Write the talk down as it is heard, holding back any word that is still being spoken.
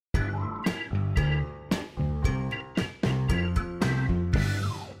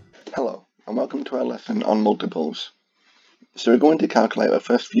and welcome to our lesson on multiples. So we're going to calculate the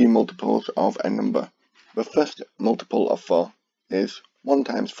first few multiples of a number. The first multiple of 4 is 1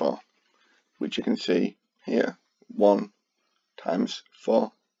 times 4, which you can see here. 1 times 4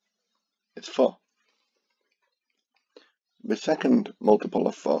 is 4. The second multiple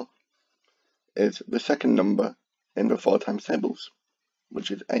of 4 is the second number in the 4 times tables,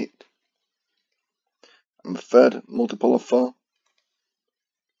 which is 8. And the third multiple of 4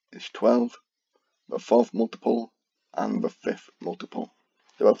 is 12, the fourth multiple, and the fifth multiple.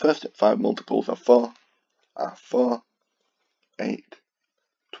 So our first 5 multiples of 4 are 4, 8,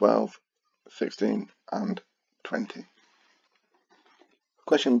 12, 16, and 20.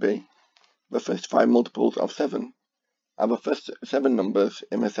 Question B. The first 5 multiples of 7 are the first 7 numbers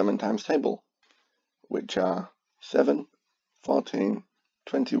in the 7 times table, which are 7, 14,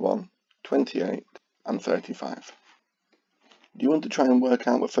 21, 28, and 35. Do you want to try and work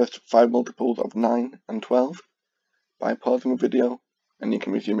out the first 5 multiples of 9 and 12 by pausing the video, and you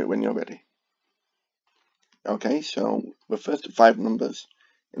can resume it when you're ready. Okay, so the first 5 numbers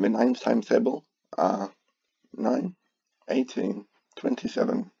in the 9 times table are 9, 18,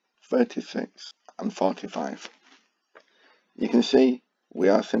 27, 36, and 45. You can see we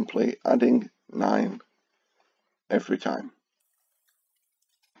are simply adding 9 every time.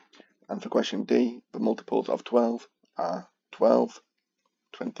 And for question D, the multiples of 12 are 12,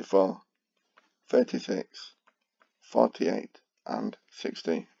 24, 36, 48, and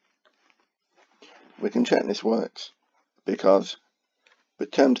 60. We can check this works because the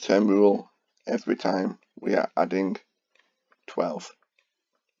term-to-term rule, every time we are adding 12.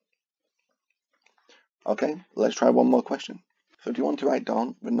 Okay, let's try one more question. So do you want to write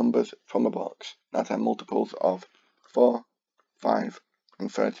down the numbers from a box that are multiples of 4, 5, and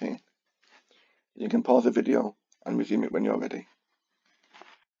 13? You can pause the video and resume it when you're ready.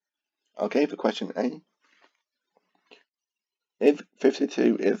 Okay, for question A. If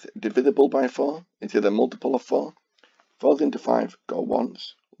 52 is divisible by 4, it is a multiple of 4. 4s into 5 go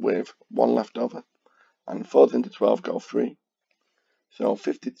once, with 1 left over, and 4s into 12 go 3. So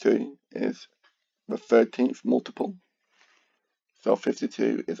 52 is the 13th multiple. So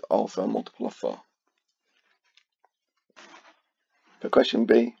 52 is also a multiple of 4. For question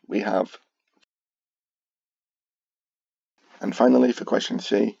B, we have. And finally, for question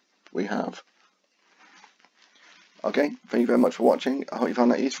C, we have. Okay, thank you very much for watching. I hope you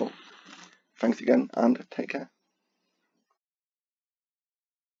found that useful. Thanks again, and take care.